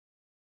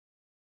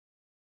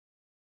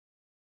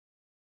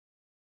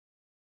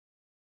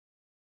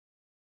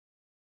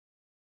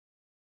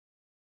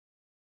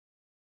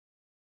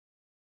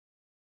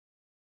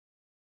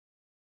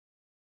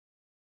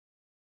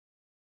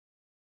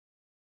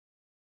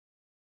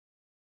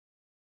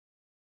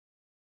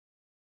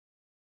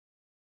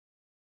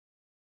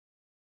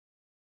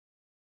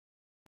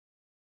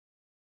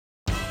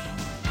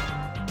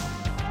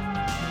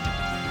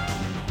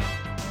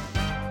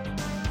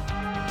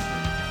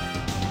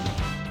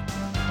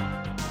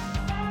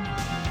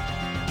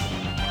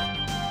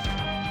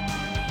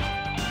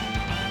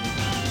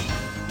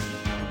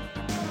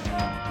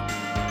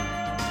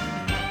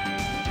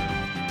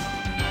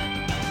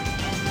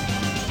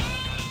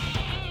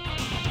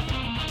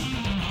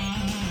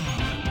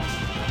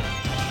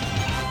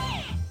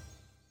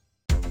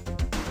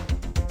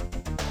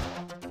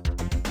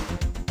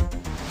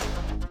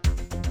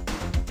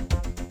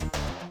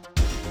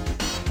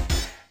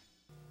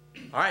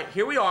All right,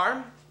 here we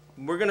are.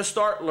 We're going to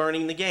start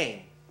learning the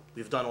game.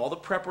 We've done all the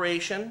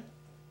preparation.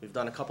 We've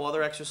done a couple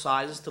other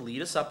exercises to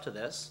lead us up to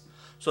this.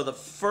 So the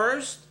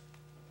first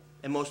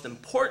and most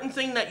important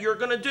thing that you're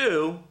going to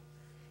do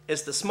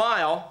is to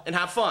smile and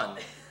have fun,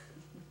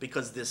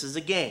 because this is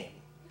a game.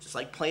 Just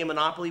like playing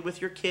Monopoly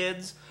with your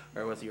kids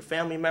or with your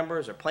family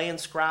members or playing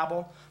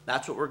Scrabble,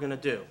 that's what we're going to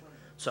do.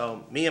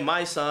 So me and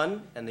my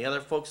son and the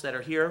other folks that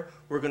are here,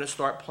 we're going to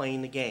start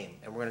playing the game,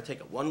 and we're going to take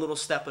it one little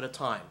step at a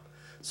time.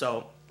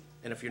 So,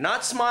 and if you're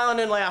not smiling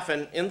and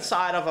laughing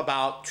inside of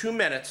about 2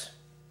 minutes,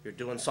 you're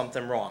doing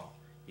something wrong.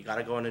 You got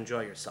to go and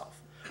enjoy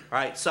yourself. All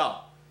right, so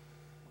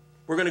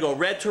we're going to go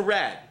red to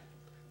red.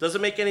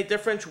 Doesn't make any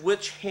difference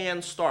which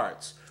hand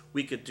starts.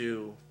 We could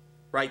do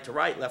right to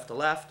right, left to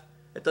left.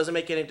 It doesn't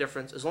make any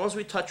difference as long as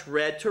we touch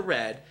red to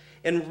red.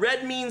 And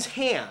red means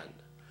hand.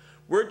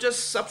 We're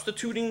just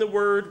substituting the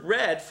word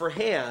red for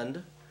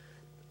hand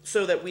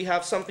so that we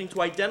have something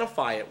to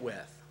identify it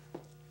with.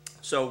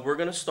 So we're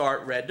going to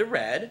start red to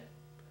red.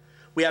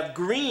 We have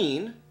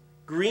green.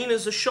 Green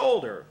is a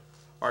shoulder.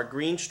 Our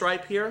green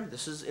stripe here,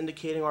 this is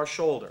indicating our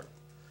shoulder.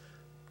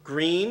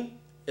 Green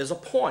is a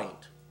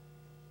point.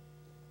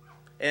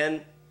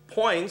 And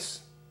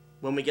points,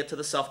 when we get to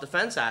the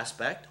self-defense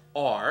aspect,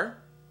 are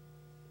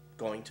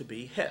going to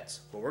be hits.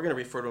 But we're going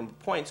to refer to them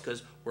as points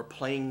because we're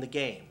playing the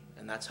game.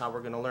 And that's how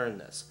we're going to learn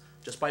this,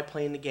 just by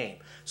playing the game.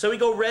 So we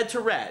go red to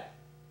red.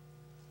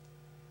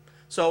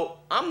 So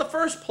I'm the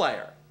first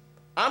player.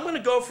 I'm going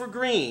to go for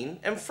green,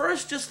 and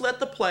first just let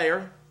the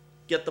player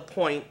get the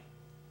point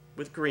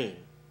with green.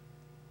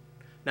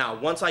 Now,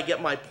 once I get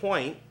my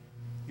point,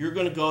 you're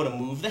going to go to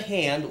move the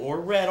hand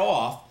or red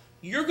off.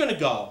 You're going to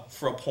go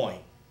for a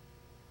point.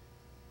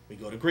 We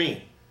go to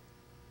green.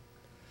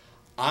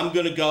 I'm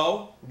going to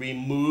go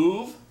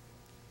remove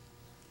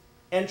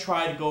and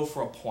try to go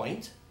for a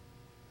point.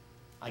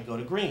 I go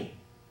to green.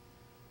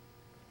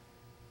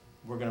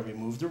 We're going to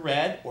remove the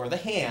red or the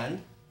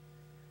hand.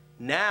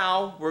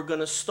 Now we're going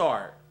to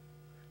start.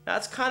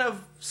 That's kind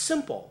of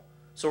simple.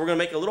 So we're going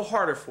to make it a little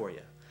harder for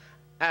you.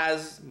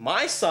 As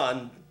my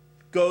son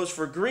goes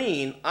for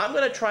green, I'm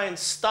going to try and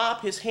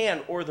stop his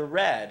hand or the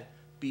red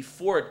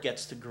before it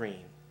gets to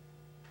green.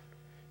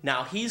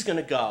 Now he's going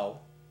to go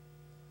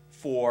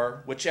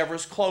for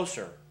whichever's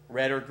closer,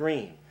 red or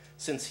green.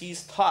 Since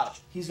he's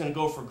touched, he's going to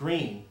go for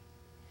green.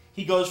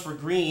 He goes for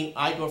green,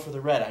 I go for the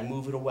red, I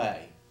move it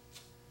away.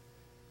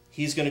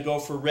 He's going to go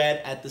for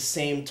red at the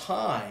same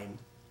time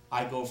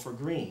I go for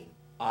green.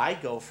 I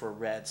go for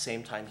red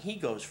same time he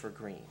goes for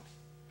green.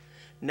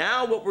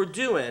 Now what we're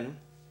doing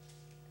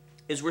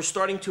is we're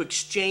starting to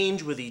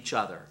exchange with each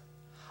other.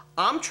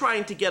 I'm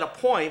trying to get a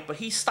point, but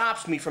he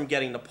stops me from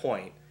getting the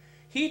point.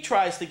 He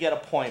tries to get a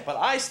point, but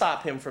I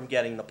stop him from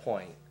getting the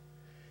point.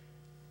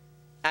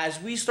 As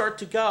we start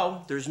to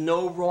go, there's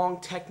no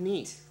wrong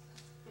technique.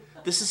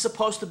 This is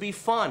supposed to be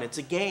fun. It's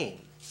a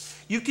game.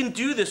 You can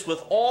do this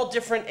with all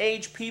different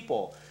age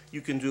people. You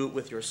can do it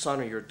with your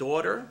son or your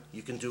daughter.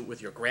 You can do it with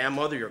your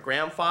grandmother, your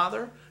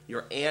grandfather,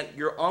 your aunt,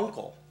 your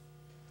uncle.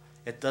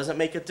 It doesn't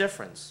make a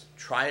difference.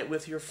 Try it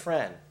with your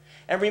friend.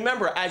 And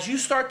remember, as you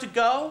start to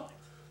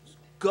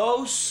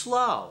go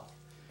slow.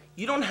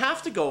 You don't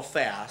have to go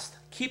fast.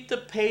 Keep the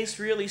pace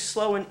really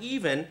slow and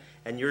even,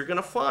 and you're going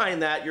to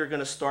find that you're going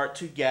to start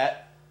to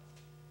get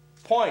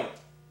point.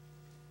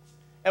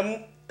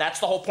 And that's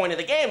the whole point of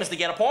the game, is to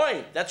get a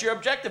point. That's your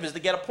objective, is to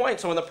get a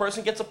point. So when the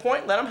person gets a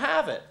point, let them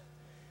have it.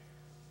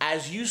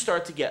 As you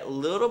start to get a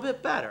little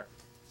bit better,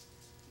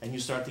 and you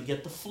start to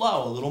get the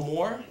flow a little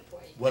more,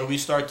 what do we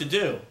start to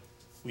do?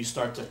 We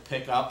start to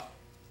pick up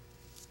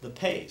the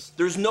pace.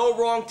 There's no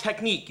wrong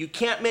technique. You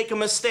can't make a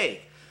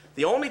mistake.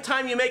 The only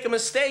time you make a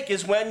mistake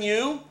is when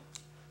you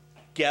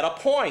get a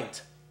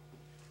point.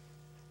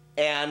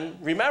 And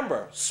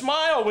remember,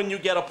 smile when you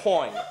get a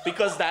point,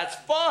 because that's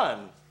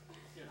fun.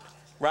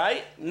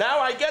 Right? Now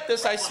I get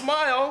this, I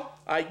smile,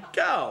 I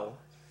go.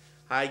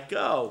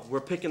 We're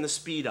picking the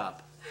speed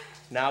up.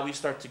 Now we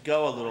start to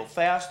go a little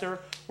faster.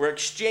 We're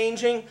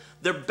exchanging.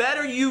 The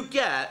better you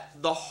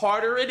get, the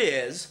harder it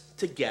is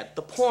to get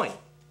the point.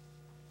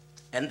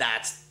 And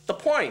that's the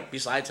point,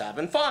 besides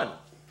having fun.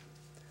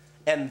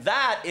 And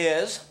that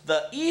is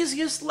the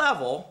easiest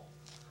level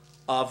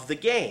of the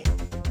game.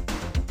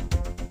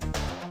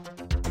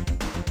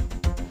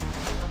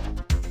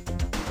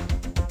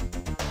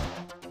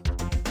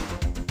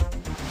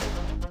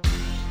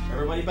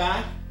 Everybody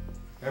back?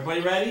 Everybody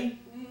ready?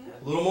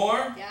 A little more?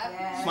 Yep.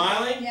 Yeah.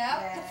 Smiling?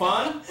 Yep.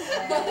 Fun?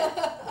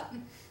 Yeah.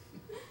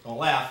 Don't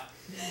laugh.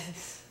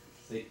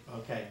 See,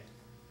 okay.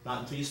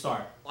 Not until you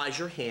start. Utilize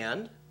your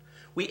hand.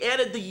 We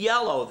added the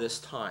yellow this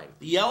time.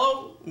 The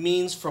yellow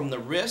means from the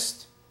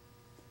wrist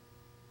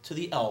to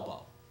the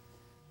elbow.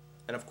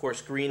 And of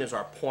course, green is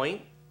our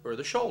point or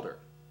the shoulder.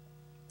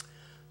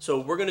 So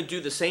we're going to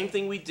do the same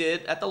thing we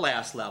did at the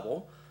last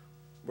level.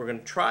 We're going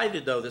to try to,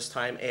 though, this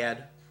time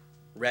add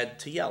red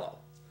to yellow.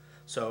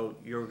 So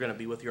you're going to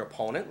be with your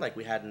opponent like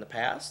we had in the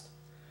past,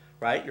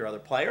 right? Your other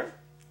player.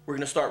 We're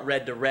going to start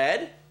red to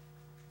red.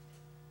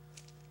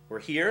 We're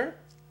here.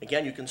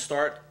 Again, you can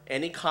start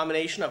any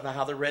combination of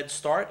how the reds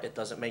start. It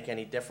doesn't make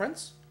any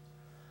difference.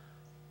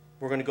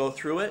 We're going to go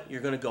through it.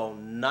 You're going to go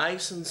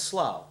nice and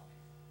slow.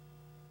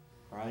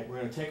 All right, we're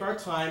going to take our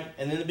time,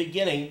 and in the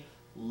beginning,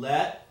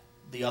 let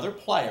the other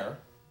player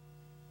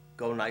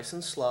go nice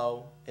and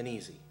slow and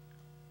easy.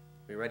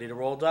 We ready to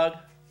roll, Doug?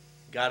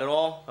 Got it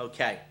all?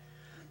 Okay.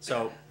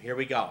 So here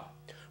we go.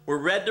 We're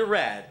red to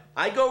red.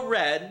 I go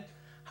red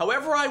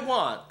however I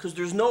want because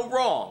there's no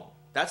wrong.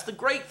 That's the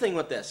great thing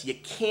with this. You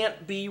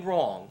can't be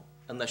wrong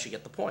unless you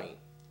get the point.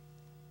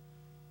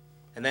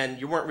 And then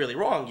you weren't really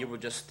wrong, you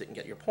just didn't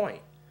get your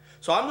point.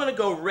 So I'm going to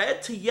go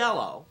red to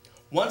yellow.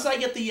 Once I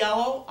get the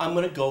yellow, I'm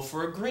going to go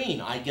for a green.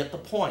 I get the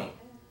point.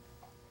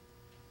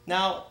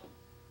 Now,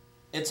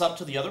 it's up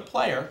to the other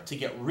player to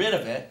get rid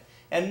of it.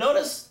 And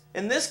notice,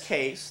 in this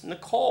case,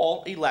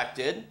 Nicole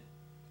elected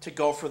to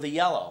go for the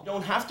yellow. You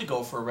don't have to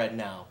go for red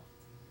now.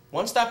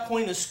 Once that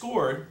point is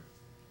scored,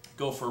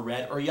 go for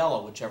red or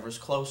yellow, whichever is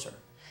closer.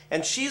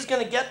 And she's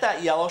going to get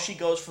that yellow. She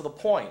goes for the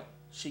point.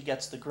 She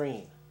gets the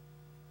green.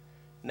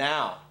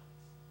 Now,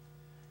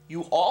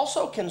 you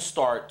also can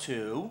start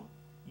to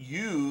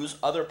use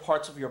other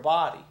parts of your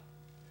body.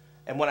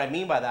 And what I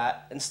mean by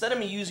that, instead of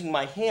me using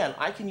my hand,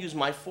 I can use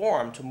my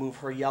forearm to move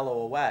her yellow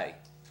away.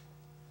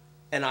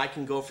 And I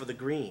can go for the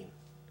green.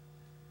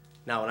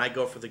 Now, when I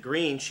go for the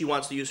green, she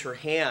wants to use her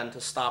hand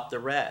to stop the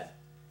red.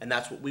 And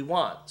that's what we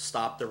want.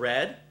 Stop the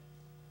red.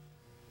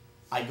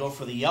 I go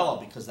for the yellow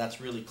because that's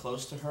really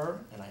close to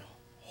her, and I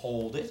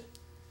hold it.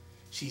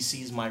 She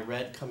sees my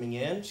red coming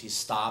in. She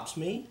stops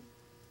me.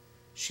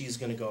 She's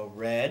going to go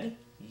red,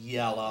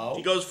 yellow.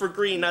 She goes for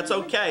green. That's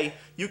okay.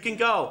 You can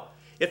go.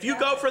 If you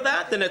go for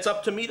that, then it's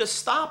up to me to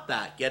stop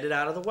that. Get it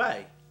out of the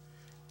way.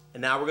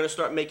 And now we're going to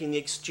start making the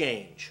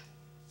exchange.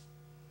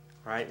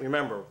 All right,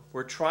 remember,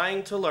 we're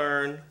trying to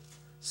learn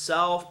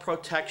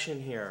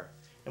self-protection here.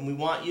 And we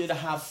want you to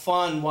have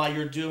fun while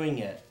you're doing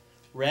it.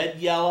 Red,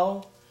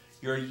 yellow.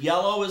 Your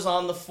yellow is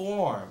on the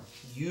forearm.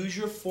 Use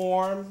your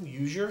forearm.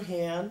 Use your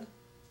hand.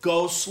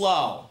 Go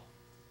slow.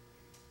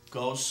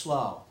 Go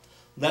slow.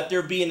 Let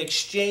there be an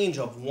exchange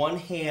of one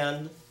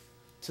hand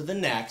to the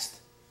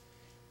next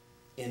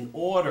in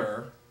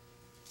order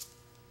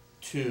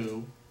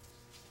to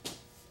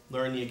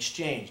learn the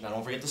exchange. Now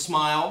don't forget to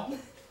smile.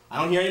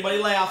 I don't hear anybody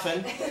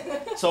laughing.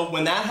 So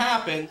when that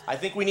happens, I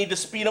think we need to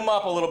speed them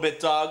up a little bit,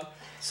 Doug.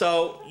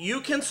 So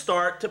you can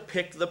start to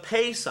pick the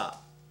pace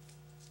up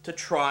to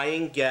try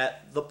and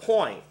get the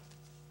point.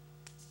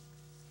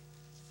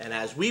 And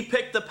as we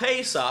pick the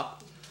pace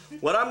up,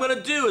 what I'm going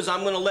to do is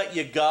I'm going to let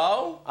you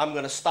go. I'm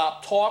going to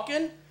stop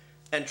talking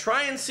and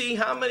try and see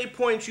how many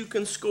points you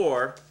can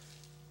score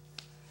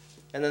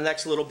in the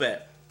next little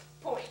bit.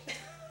 Point.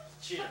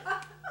 Cheer.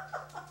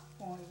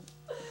 Point.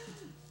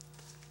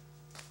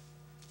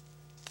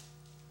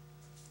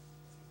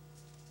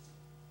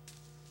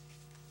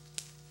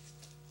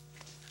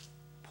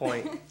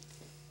 Point.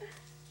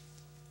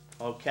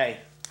 Okay.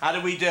 How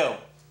did we do?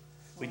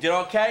 We did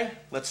okay?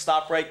 Let's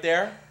stop right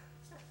there.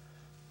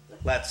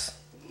 Let's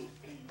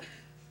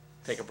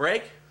take a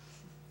break.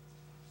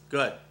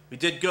 Good. We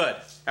did good.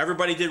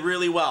 Everybody did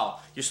really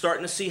well. You're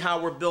starting to see how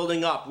we're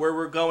building up, where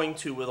we're going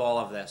to with all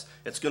of this.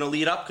 It's going to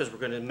lead up because we're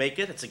going to make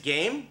it. It's a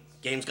game.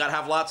 Game's got to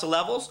have lots of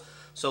levels.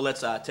 So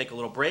let's take a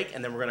little break,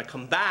 and then we're going to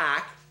come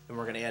back, and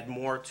we're going to add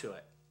more to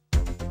it.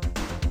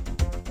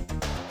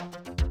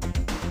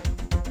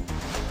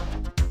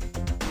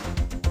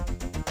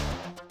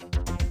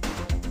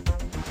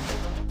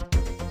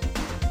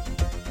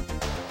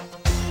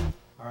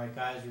 All right,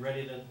 guys, you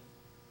ready to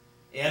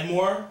add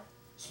more?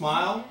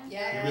 Smile?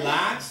 Yes. You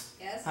relax?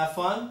 Yes. Have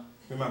fun?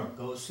 Remember,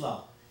 go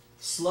slow.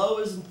 Slow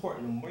is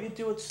important. The more you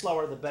do it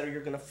slower, the better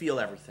you're going to feel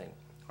everything.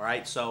 All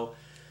right, so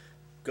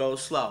go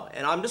slow.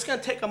 And I'm just going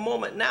to take a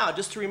moment now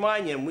just to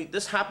remind you, and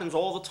this happens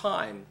all the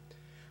time.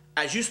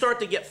 As you start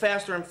to get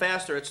faster and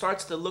faster, it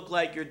starts to look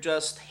like you're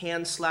just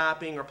hand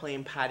slapping or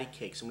playing patty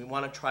cakes, and we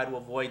want to try to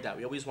avoid that.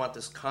 We always want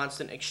this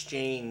constant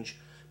exchange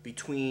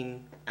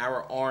between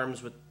our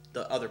arms with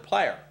the other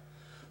player.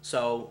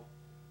 So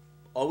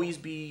always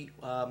be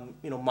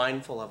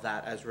mindful of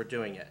that as we're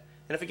doing it.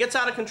 And if it gets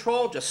out of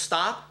control, just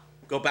stop,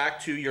 go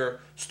back to your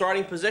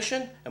starting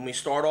position, and we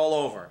start all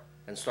over.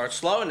 And start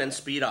slow and then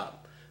speed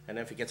up. And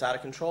if it gets out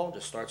of control,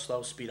 just start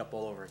slow, speed up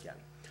all over again.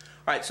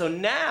 All right, so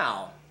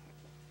now,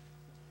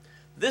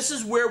 this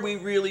is where we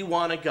really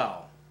want to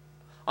go.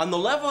 On the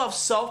level of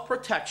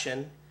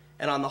self-protection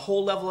and on the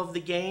whole level of the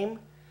game,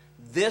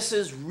 this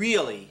is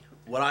really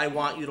what I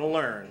want you to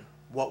learn,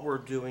 what we're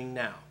doing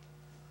now.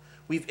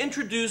 We've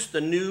introduced the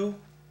new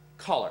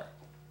color,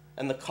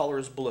 and the color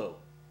is blue.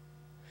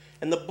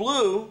 And the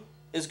blue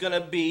is going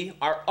to be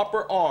our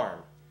upper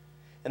arm.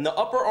 And the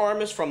upper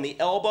arm is from the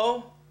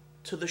elbow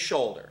to the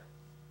shoulder.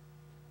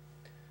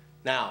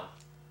 Now,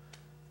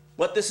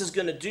 what this is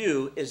going to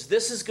do is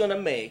this is going to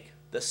make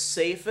the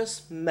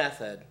safest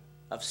method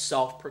of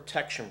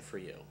self-protection for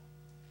you.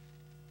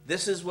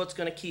 This is what's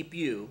going to keep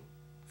you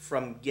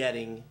from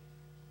getting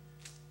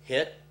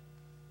hit,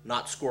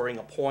 not scoring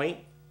a point.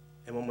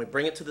 And when we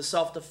bring it to the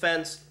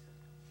self-defense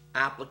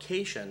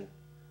application,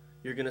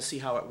 you're going to see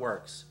how it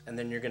works. And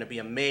then you're going to be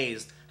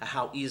amazed at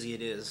how easy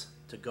it is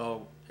to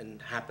go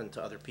and happen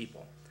to other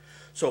people.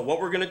 So what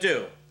we're going to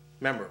do,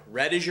 remember,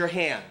 red is your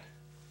hand.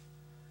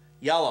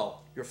 Yellow,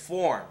 your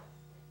forearm.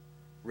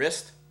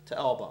 Wrist to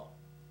elbow.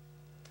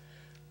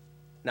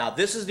 Now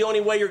this is the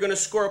only way you're going to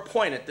score a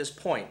point at this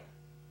point.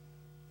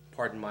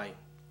 Pardon my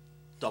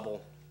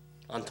double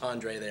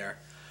entendre there.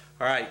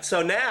 All right,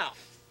 so now,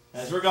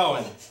 as we're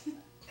going,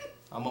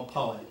 I'm a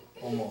poet,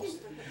 almost.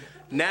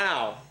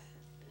 Now,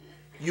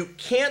 you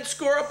can't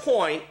score a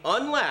point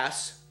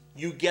unless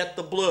you get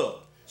the blue.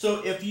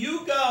 So if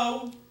you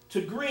go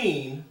to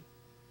green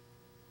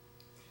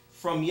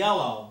from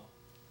yellow,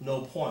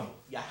 no point.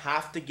 You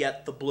have to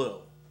get the blue.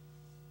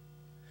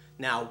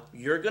 Now,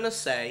 you're going to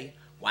say,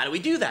 why do we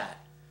do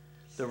that?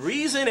 The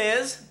reason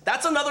is,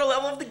 that's another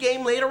level of the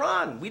game later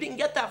on. We didn't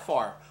get that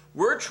far.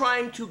 We're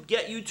trying to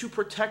get you to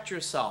protect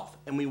yourself,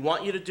 and we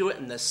want you to do it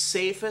in the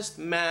safest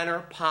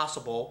manner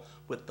possible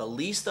with the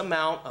least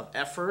amount of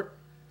effort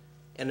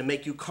and to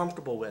make you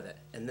comfortable with it.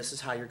 And this is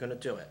how you're going to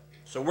do it.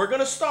 So we're going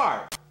to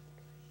start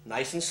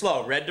nice and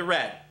slow, red to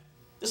red.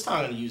 This time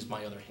I'm going to use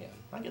my other hand.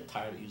 I get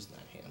tired of using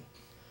that hand.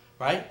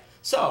 Right?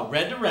 So,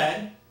 red to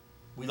red,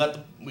 we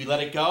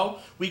let it go.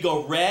 We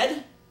go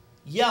red,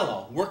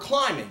 yellow. We're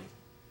climbing.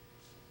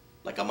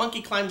 Like a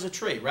monkey climbs a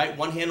tree, right?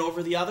 One hand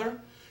over the other.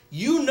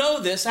 You know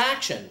this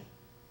action.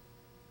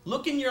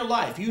 Look in your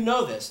life. You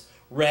know this.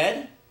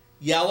 Red,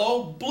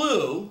 yellow,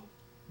 blue.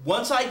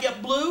 Once I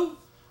get blue,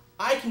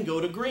 I can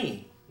go to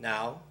green.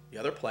 Now, the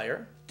other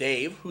player,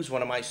 Dave, who's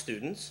one of my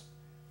students,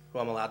 who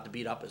I'm allowed to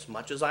beat up as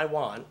much as I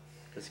want,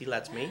 because he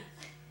lets me,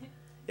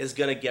 is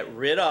going to get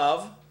rid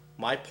of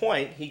my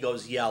point. He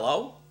goes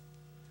yellow.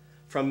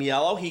 From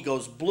yellow, he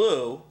goes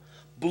blue.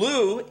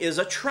 Blue is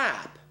a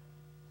trap.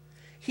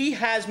 He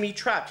has me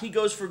trapped. He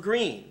goes for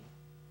green.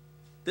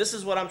 This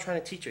is what I'm trying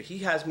to teach you. He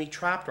has me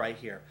trapped right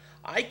here.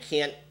 I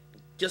can't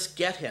just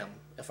get him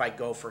if I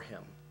go for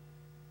him.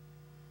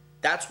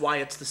 That's why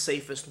it's the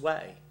safest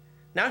way.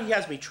 Now he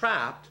has me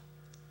trapped.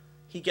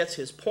 He gets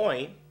his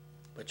point,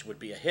 which would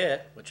be a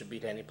hit, which would be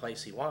to any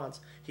place he wants.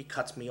 He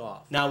cuts me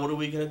off. Now what are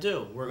we going to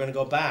do? We're going to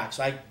go back.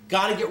 So I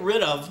got to get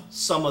rid of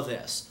some of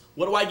this.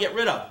 What do I get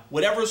rid of?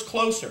 Whatever's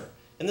closer.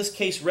 In this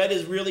case, red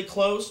is really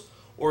close,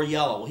 or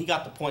yellow. Well, he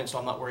got the point, so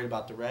I'm not worried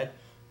about the red.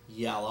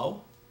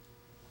 Yellow,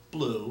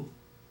 blue,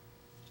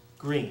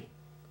 green.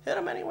 Hit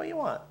them any way you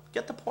want.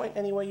 Get the point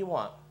any way you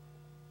want.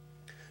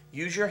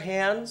 Use your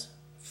hands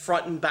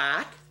front and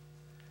back.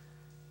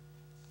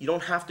 You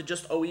don't have to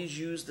just always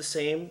use the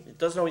same. It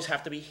doesn't always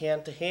have to be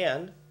hand to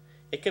hand.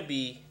 It could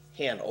be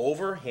hand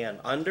over, hand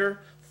under,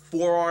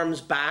 forearms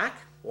back.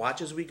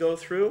 Watch as we go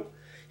through.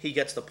 He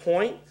gets the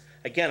point.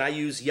 Again, I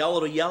use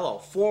yellow to yellow,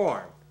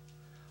 forearm.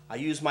 I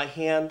use my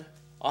hand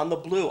on the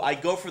blue. I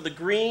go for the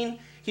green.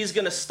 He's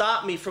going to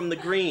stop me from the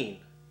green.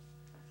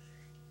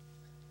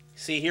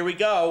 See, here we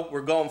go.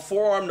 We're going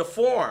forearm to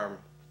forearm.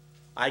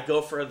 I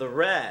go for the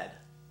red.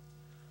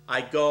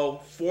 I go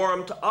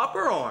forearm to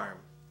upper arm.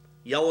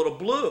 Yellow to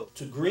blue.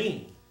 To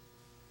green.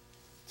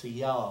 To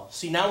yellow.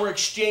 See, now we're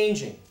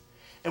exchanging.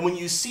 And when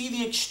you see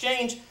the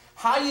exchange,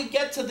 how you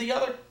get to the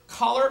other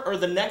color or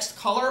the next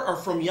color or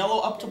from yellow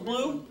up to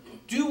blue,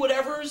 do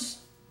whatever's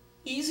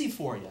easy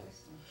for you.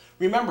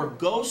 Remember,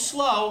 go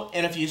slow,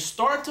 and if you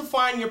start to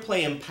find you're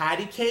playing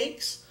patty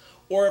cakes,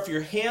 or if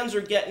your hands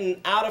are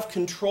getting out of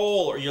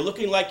control, or you're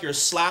looking like you're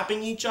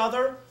slapping each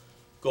other,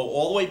 go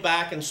all the way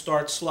back and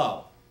start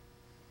slow.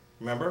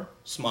 Remember,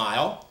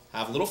 smile,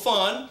 have a little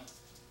fun,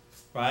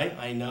 right?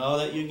 I know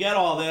that you get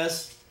all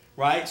this,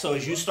 right? So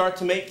as you start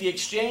to make the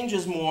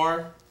exchanges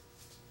more,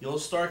 you'll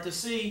start to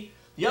see.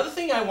 The other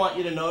thing I want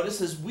you to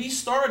notice is we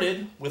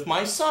started with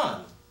my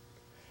son.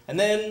 And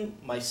then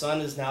my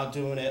son is now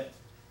doing it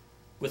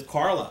with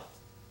Carla,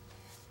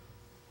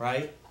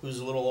 right? Who's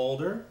a little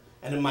older.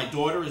 And then my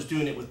daughter is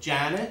doing it with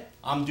Janet.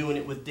 I'm doing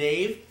it with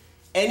Dave.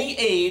 Any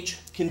age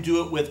can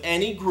do it with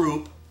any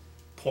group.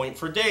 Point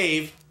for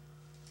Dave.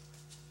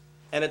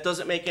 And it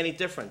doesn't make any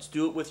difference.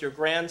 Do it with your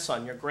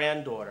grandson, your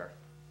granddaughter.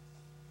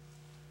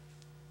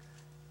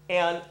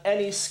 And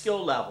any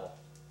skill level.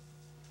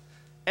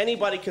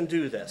 Anybody can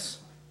do this.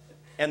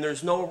 And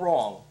there's no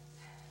wrong.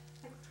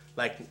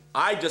 Like,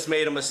 I just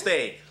made a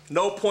mistake.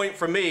 No point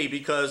for me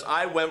because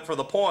I went for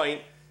the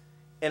point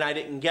and I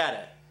didn't get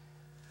it.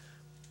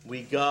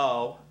 We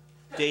go.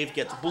 Dave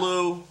gets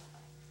blue.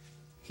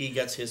 He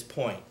gets his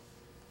point.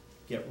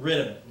 Get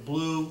rid of it.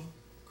 Blue,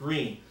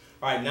 green.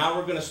 All right, now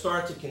we're going to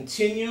start to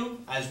continue.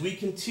 As we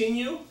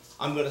continue,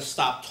 I'm going to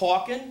stop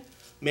talking,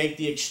 make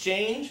the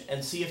exchange,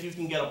 and see if you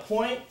can get a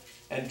point,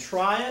 and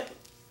try it.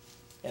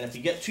 And if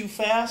you get too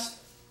fast,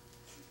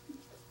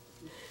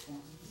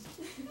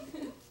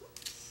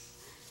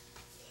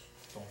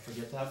 don't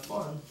forget to have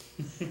fun.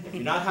 If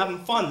you're not having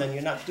fun, then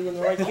you're not doing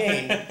the right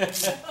game.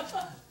 It's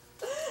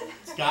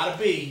got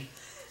to be.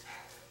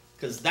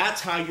 Because that's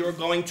how you're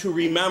going to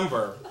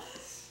remember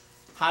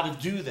how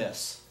to do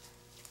this.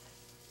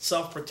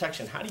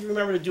 Self-protection. How do you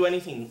remember to do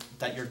anything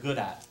that you're good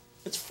at?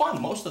 It's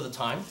fun most of the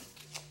time.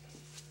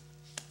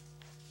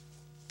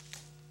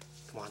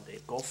 Come on,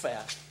 Dave, go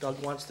fast. Doug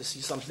wants to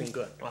see something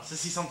good. Wants to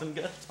see something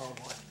good? Oh,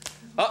 boy.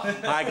 Oh,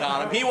 I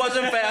got him. He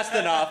wasn't fast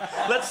enough.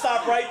 Let's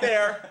stop right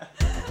there.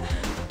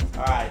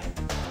 All right.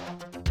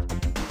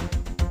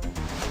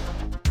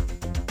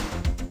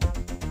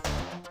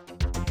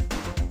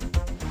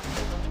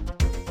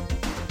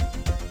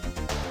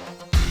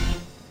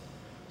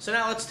 So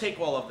now let's take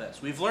all of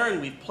this. We've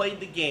learned, we've played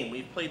the game.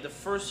 We've played the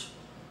first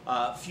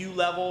few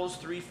levels,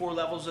 3-4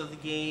 levels of the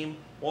game,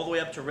 all the way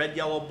up to red,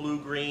 yellow, blue,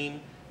 green.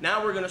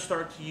 Now we're going to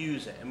start to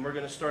use it, and we're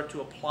going to start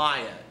to apply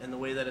it in the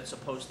way that it's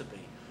supposed to be.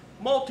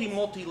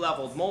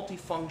 Multi-leveled,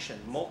 multi-function,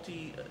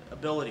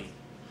 multi-ability.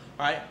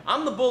 All right,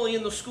 I'm the bully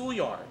in the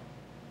schoolyard,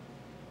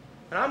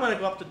 and I'm going to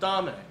go up to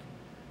Dominic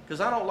because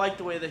I don't like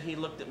the way that he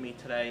looked at me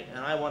today, and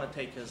I want to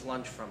take his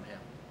lunch from him.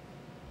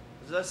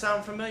 Does that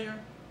sound familiar?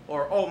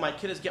 Or, oh, my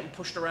kid is getting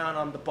pushed around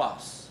on the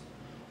bus,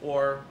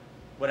 or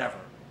whatever.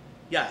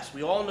 Yes,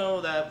 we all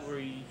know that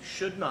we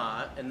should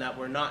not, and that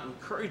we're not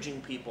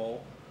encouraging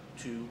people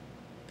to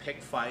pick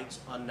fights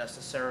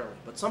unnecessarily.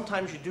 But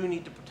sometimes you do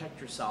need to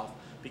protect yourself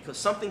because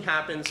something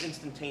happens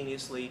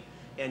instantaneously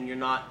and you're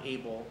not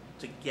able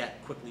to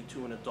get quickly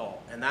to an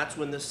adult. And that's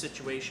when this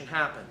situation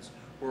happens.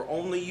 We're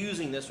only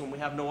using this when we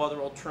have no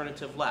other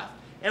alternative left.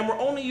 And we're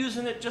only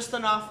using it just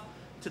enough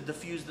to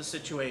diffuse the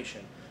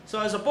situation.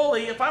 So as a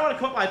bully, if I want to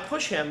come up, I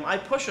push him.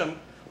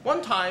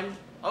 One time,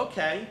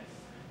 okay.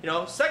 You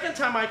know, second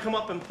time I come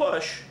up and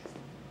push,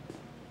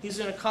 he's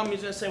going to come,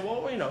 he's going to say,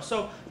 well, you know,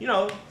 so, you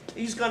know,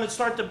 he's going to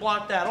start to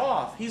block that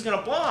off. He's going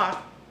to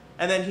block,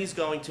 and then he's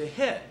going to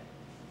hit.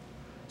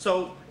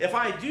 So if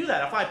I do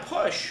that, if I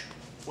push,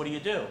 what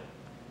do?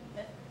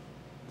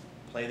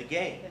 Play the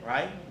game,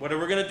 right? What are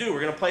we going to do?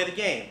 We're going to play the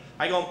game.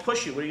 I go and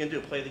push you. What are you going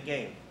to do? Play the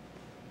game,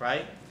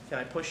 right? Can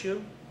I push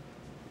you?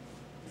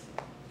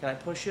 Can I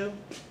push you?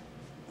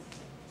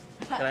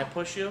 Can I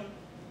push you?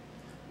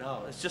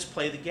 No, it's just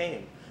play the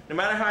game. No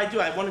matter how I do,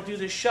 I want to do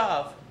this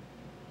shove.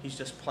 He's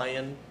just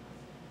playing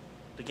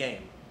the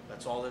game.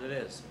 That's all that it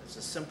is. It's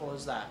as simple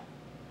as that.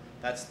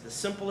 That's the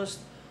simplest,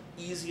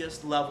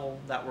 easiest level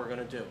that we're going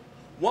to do.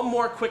 One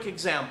more quick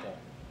example.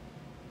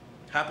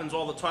 Happens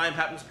all the time,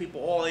 happens to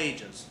people all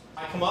ages.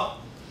 I come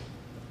up,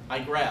 I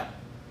grab.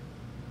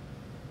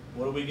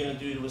 What are we going to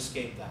do to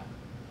escape that?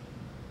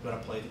 We're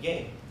going to play the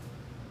game.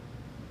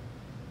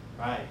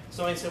 Right.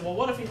 Somebody said, well,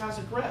 what if he has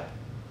a grip?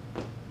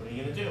 What are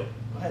you going to do?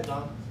 Go ahead,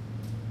 Don.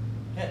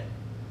 Hit.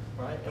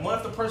 Right? And what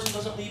if the person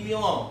doesn't leave me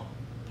alone?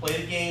 Play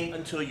the game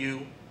until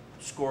you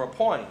score a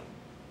point.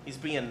 He's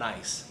being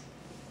nice.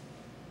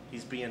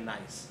 He's being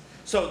nice.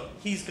 So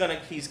he's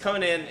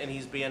coming in and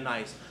he's being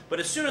nice. But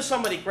as soon as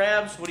somebody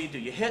grabs, what do?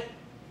 You hit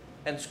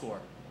and score.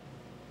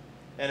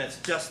 And it's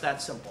just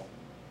that simple.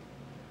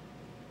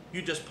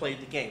 You just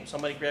played the game.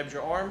 Somebody grabs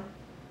your arm,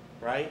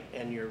 right?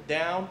 And you're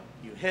down,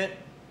 you hit.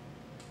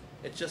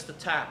 It's just a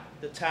tap.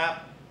 The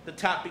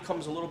tap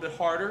becomes a little bit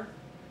harder,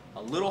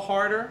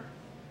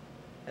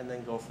 and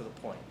then go for the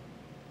point.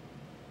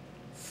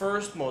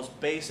 First, most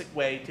basic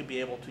way to be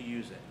able to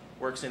use it.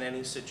 Works in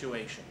any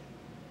situation.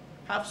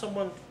 Have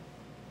someone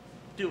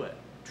do it.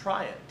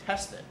 Try it.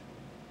 Test it.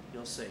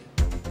 You'll see.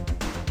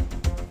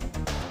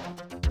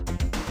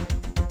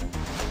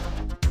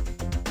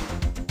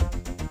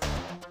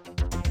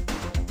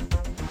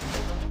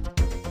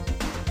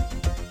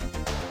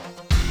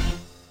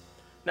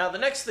 Now, the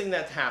next thing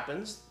that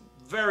happens,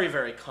 very,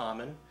 very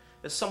common,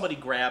 is somebody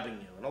grabbing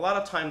you. And a lot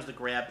of times the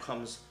grab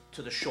comes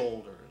to the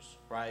shoulders,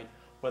 right?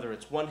 Whether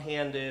it's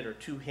one-handed or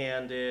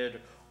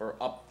two-handed or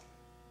up,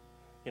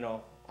 you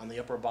know, on the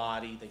upper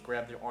body. They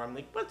grab their arm.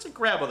 But it's a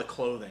grab of the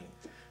clothing.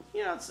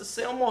 You know, it's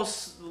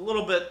almost a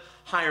little bit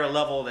higher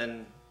level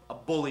than a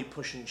bully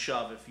push and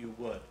shove, if you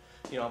would.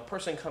 You know, a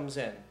person comes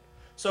in.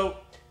 So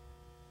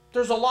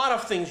there's a lot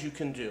of things you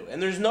can do,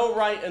 and there's no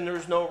right and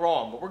there's no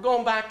wrong. But we're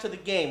going back to the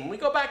game. When we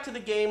go back to the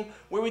game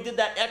where we did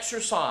that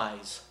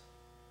exercise,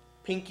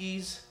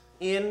 pinkies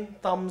in,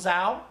 thumbs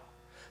out.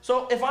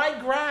 So if I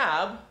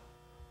grab,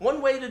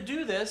 one way to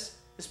do this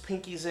is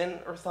pinkies in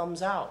or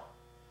thumbs out,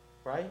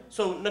 right?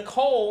 So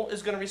Nicole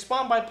is going to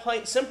respond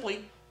by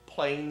simply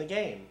playing the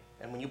game.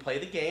 And when you play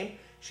the game,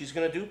 she's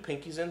going to do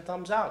pinkies in,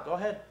 thumbs out. Go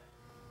ahead.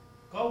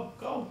 Go,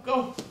 go, go.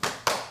 All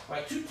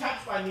right, 2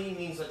 taps by me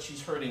means that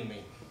she's hurting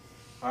me.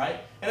 All right?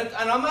 And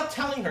I'm not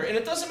telling her. And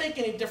it doesn't make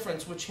any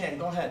difference which hand.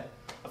 Go ahead.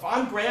 If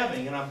I'm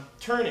grabbing and I'm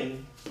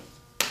turning,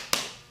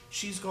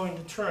 she's going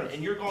to turn.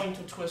 And you're going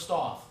to twist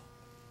off.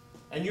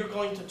 And you're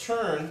going to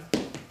turn.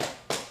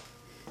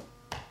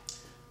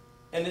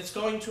 And it's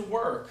going to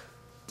work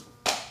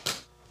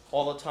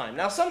all the time.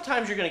 Now,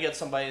 sometimes you're going to get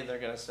somebody, they're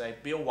going to say,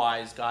 be a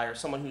wise guy, or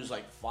someone who's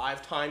like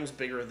 5 times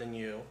bigger than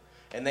you,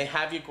 and they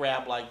have you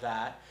grab like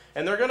that,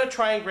 and they're going to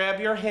try and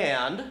grab your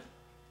hand,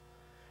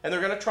 and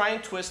they're going to try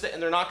and twist it,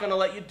 and they're not going to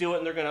let you do it,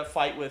 and they're going to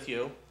fight with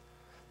you.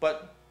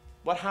 But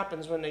what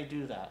happens when they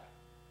do that?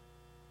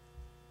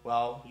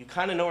 Well, you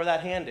kind of know where that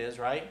hand is,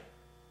 right?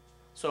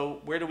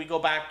 So where do we go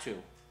back to?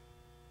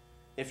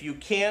 If you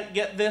can't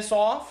get this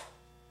off,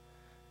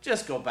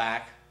 just go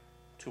back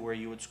to where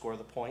you would score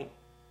the point.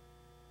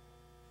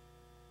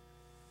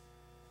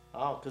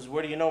 Oh, because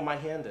where do you know my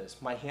hand is?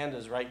 My hand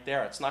is right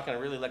there. It's not going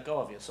to really let go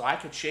of you. So I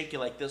could shake you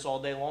like this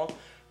all day long.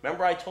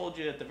 Remember I told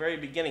you at the very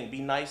beginning, be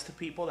nice to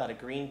people. That a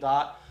green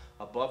dot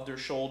above their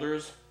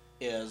shoulders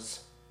is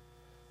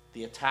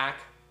the attack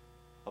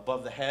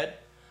above the head.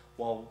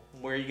 Well,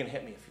 where are you going to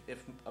hit me?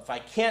 If I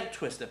can't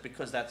twist it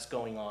because that's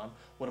going on,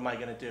 what am I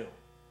going to do?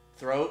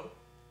 Throat,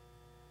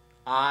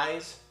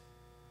 eyes,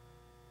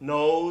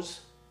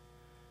 nose,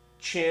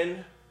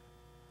 chin,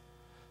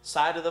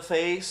 side of the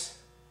face,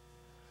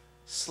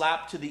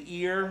 slap to the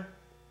ear.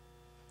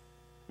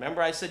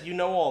 Remember I said you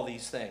know all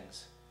these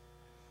things.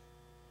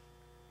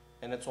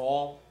 And it's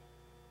all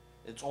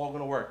going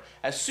to work.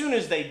 As soon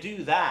as they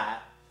do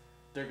that,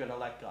 they're going to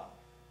let go.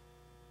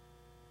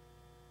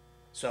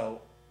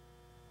 So,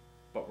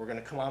 but we're going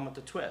to come on with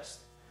the twist.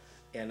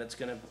 And it's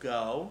going to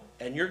go,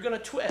 and you're going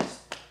to twist.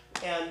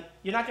 And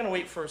you're not going to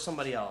wait for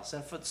somebody else.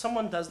 And if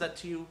someone does that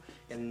to you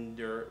and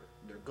they're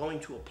going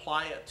to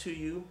apply it to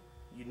you,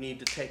 you need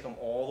to take them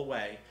all the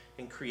way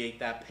and create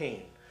that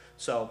pain.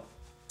 So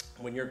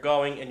when you're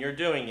going and you're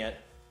doing it,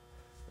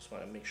 just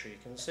want to make sure you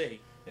can see.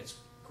 It's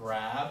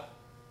grab,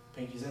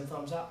 pinkies in,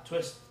 thumbs out,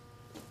 twist.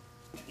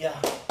 Yeah.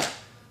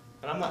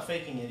 And I'm not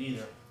faking it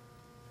either.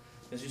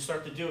 As you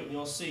start to do it, and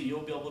you'll see,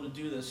 you'll be able to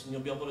do this and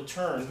you'll be able to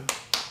turn.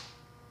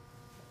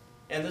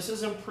 And this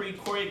isn't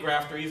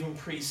pre-choreographed or even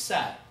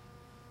preset.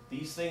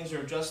 These things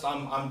are just,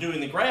 I'm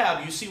doing the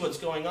grab, you see what's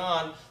going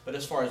on, but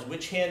as far as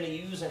which hand to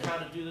use and how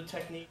to do the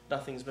technique,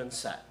 nothing's been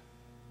set.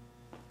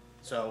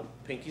 So,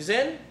 pinkies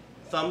in,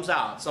 thumbs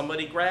out.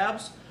 Somebody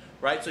grabs,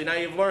 right? So now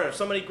you've learned, if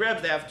somebody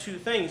grabs, they have two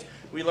things.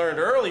 We learned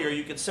earlier,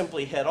 you could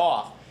simply head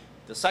off.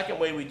 The second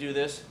way we do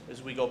this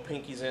is we go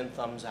pinkies in,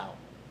 thumbs out,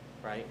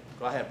 right?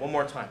 Go ahead, one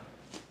more time.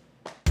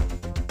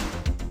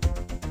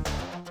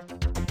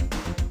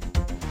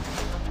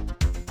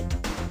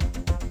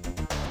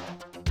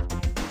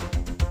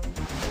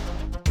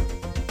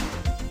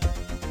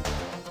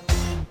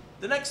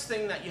 The next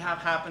thing that you have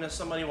happen is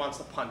somebody wants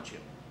to punch you.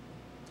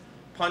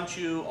 Punch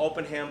you,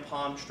 open hand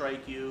palm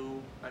strike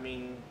you. I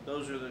mean,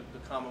 those are the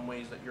common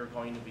ways that you're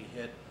going to be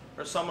hit.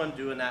 Or someone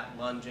doing that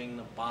lunging,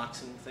 the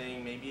boxing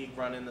thing. Maybe you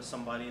run into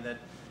somebody that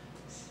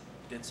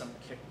did some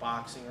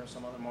kickboxing or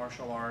some other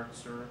martial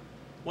arts or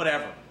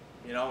whatever,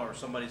 you know, or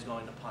somebody's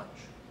going to punch.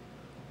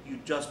 You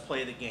just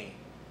play the game.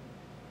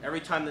 Every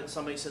time that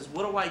somebody says,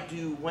 what do I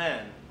do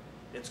when?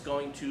 It's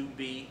going to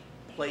be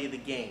play the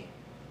game.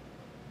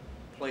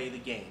 Play the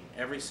game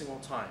every single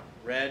time.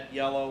 Red,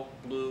 yellow,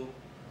 blue,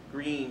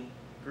 green.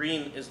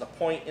 Green is the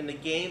point in the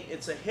game.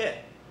 It's a hit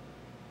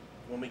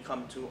when we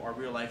come to our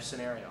real life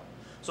scenario.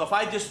 So if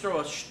I just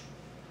throw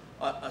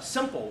a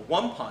simple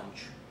one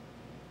punch,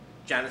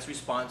 Janet's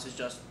response is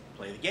just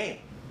play the game.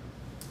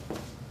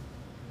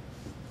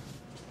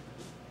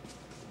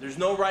 There's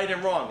no right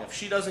and wrong. If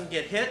she doesn't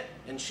get hit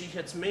and she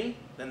hits me,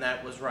 then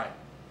that was right.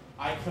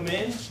 I come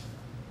in.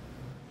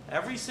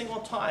 Every single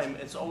time,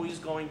 it's always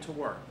going to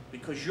work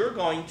because you're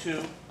going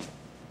to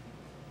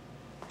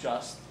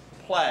just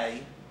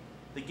play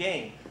the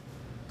game.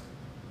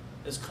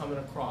 Is coming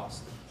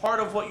across. Part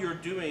of what you're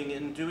doing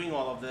in doing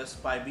all of this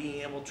by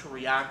being able to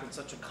react in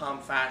such a calm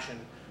fashion,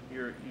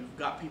 you've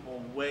got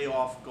people way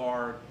off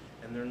guard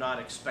and they're not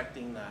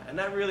expecting that. And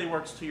that really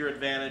works to your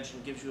advantage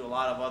and gives you a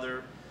lot of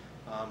other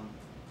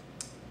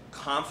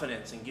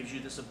confidence and gives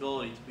you this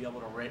ability to be able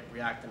to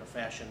react in a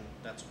fashion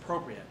that's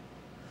appropriate.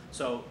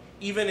 So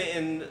even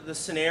in the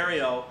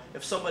scenario,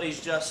 if somebody's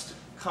just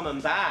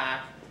coming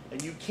back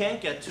and you can't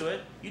get to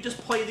it, you just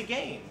play the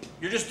game.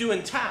 You're just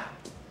doing tap.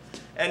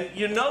 And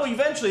you know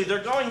eventually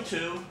they're going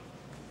to,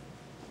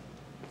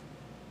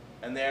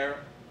 and there,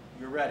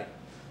 you're ready.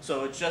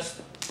 So it's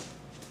just,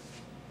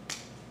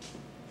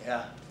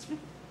 yeah.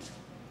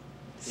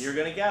 You're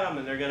going to get them,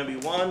 and they're going to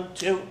be 1,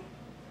 2,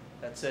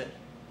 that's it.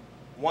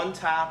 One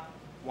tap,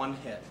 one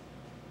hit.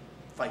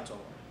 Fight's over.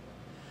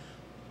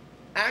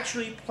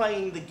 Actually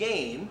playing the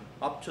game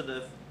up to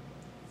the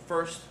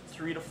first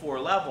 3 to 4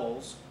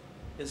 levels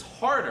is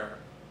harder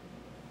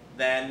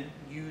than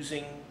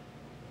using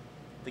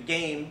the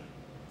game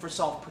for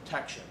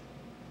self-protection.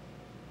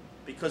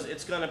 Because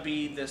it's going to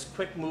be this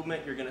quick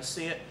movement, you're going to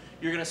see it,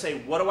 you're going to say,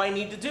 what do I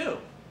need to do?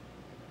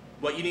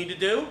 What you need to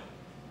do?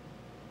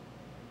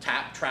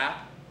 Tap,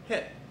 trap,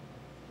 hit.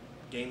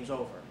 Game's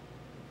over.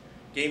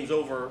 Game's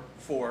over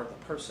for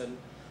the person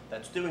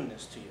that's doing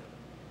this to you.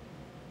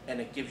 And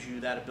it gives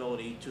you that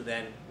ability to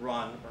then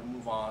run or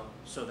move on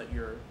so that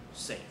you're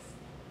safe.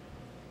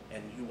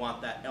 And you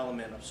want that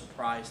element of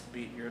surprise to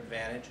be at your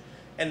advantage.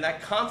 And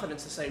that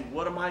confidence to say,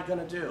 what am I going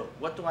to do?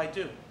 What do I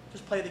do?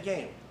 Just play the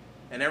game.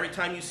 And every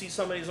time you see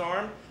somebody's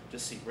arm,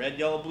 just see red,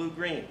 yellow, blue,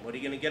 green. What are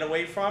you going to get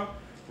away from?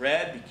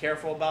 Red, be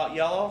careful about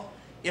yellow.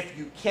 If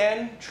you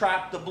can,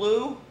 trap the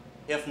blue.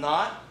 If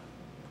not,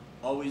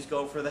 always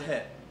go for the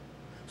hit.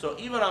 So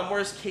even on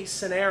worst case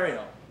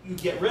scenario, you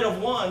get rid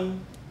of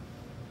one,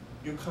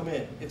 you come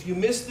in. If you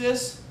miss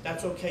this,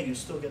 that's okay, you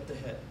still get the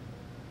hit.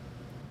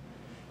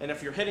 And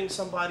if you're hitting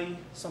somebody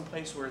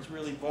someplace where it's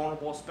really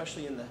vulnerable,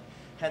 especially in the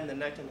head and the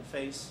neck and the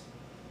face,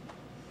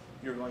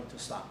 you're going to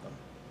stop them.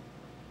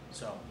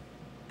 So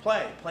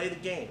Play the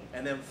game,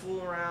 and then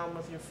fool around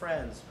with your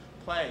friends.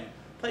 Play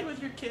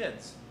with your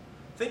kids.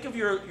 Think of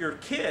your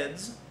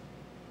kids.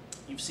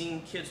 You've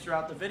seen kids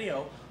throughout the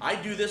video. I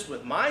do this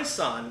with my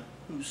son,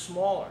 who's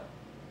smaller.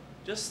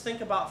 Just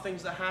think about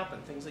things that happen,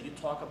 things that you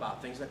talk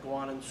about, things that go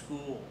on in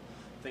school,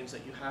 things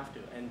that you have to,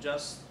 and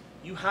just,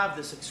 you have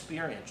this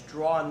experience.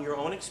 Draw on your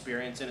own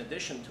experience in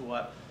addition to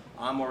what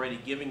I'm already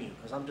giving you,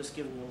 because I'm just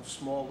giving you a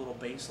small little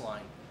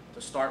baseline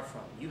to start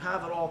from. You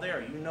have it all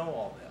there. You know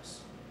all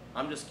this.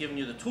 I'm just giving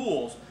you the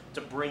tools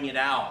to bring it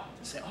out,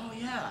 to say, oh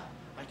yeah,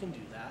 I can do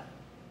that.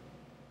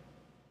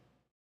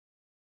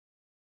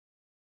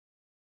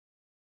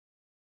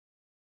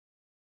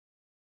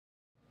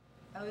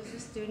 I was a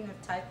student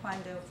of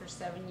Taekwondo for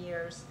 7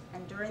 years,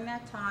 and during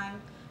that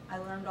time, I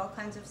learned all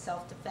kinds of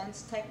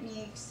self-defense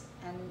techniques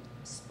and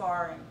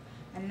sparring.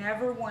 And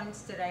never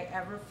once did I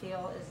ever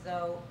feel as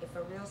though if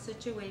a real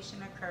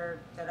situation occurred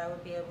that I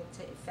would be able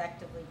to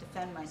effectively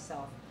defend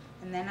myself.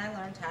 And then I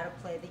learned how to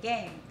play the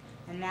game.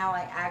 And now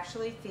I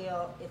actually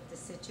feel if the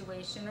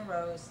situation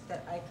arose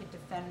that I could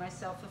defend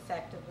myself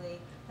effectively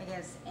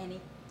against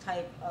any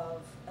type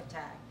of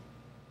attack.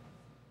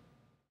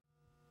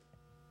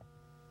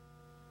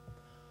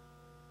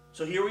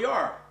 So here we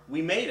are.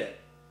 We made it.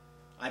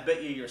 I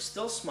bet you're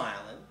still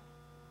smiling.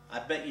 I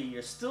bet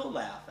you're still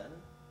laughing.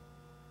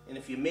 And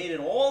if you made it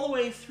all the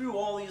way through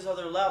all these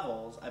other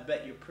levels, I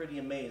bet you're pretty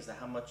amazed at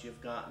how much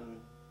you've gotten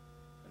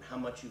and how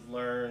much you've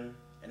learned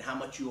and how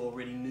much you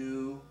already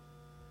knew.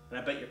 And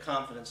I bet your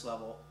confidence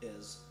level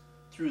is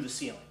through the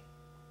ceiling.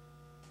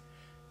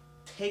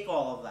 Take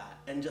all of that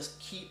and just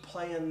keep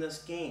playing this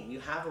game. You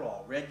have it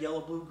all. Red,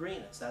 yellow, blue,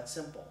 green. It's that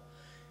simple.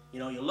 You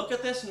know, you look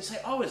at this and you say,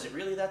 oh, is it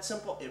really that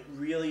simple? It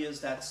really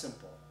is that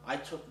simple. I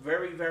took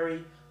very,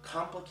 very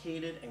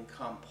complicated and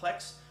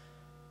complex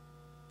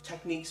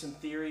techniques and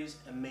theories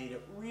and made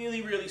it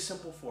really, really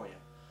simple for you.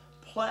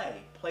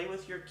 Play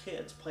with your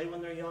kids. Play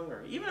when they're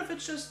younger. Even if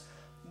it's just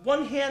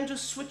one hand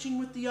just switching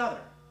with the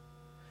other.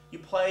 You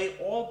play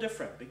all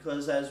different,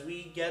 because as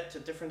we get to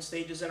different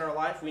stages in our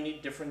life, we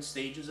need different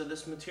stages of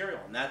this material.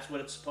 And that's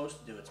what it's supposed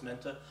to do. It's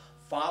meant to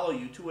follow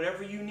you to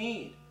whatever you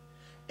need.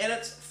 And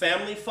it's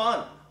family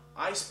fun.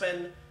 I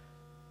spend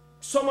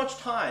so much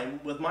time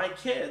with my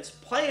kids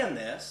playing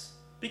this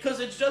because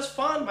it's just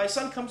fun. My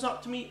son comes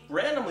up to me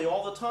randomly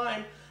all the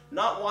time,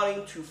 not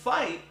wanting to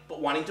fight,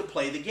 but wanting to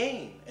play the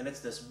game. And it's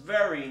this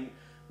very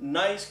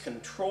nice,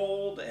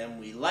 controlled, and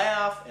we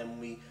laugh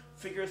and we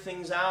figure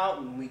things out,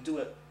 and we do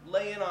it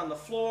laying on the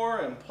floor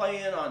and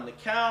playing on the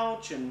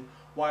couch and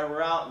while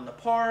we're out in the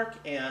park.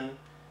 And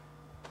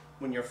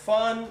when you're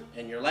fun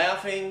and you're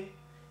laughing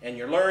and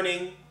you're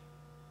learning,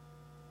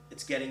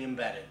 it's getting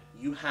embedded.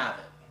 You have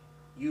it.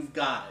 You've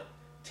got it.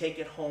 Take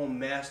it home,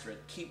 master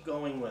it, keep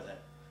going with it,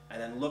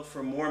 and then look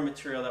for more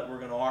material that we're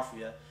going to offer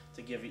you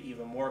to give you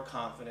even more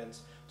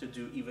confidence to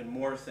do even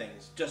more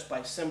things just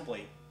by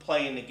simply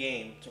playing the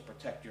game to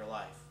protect your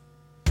life.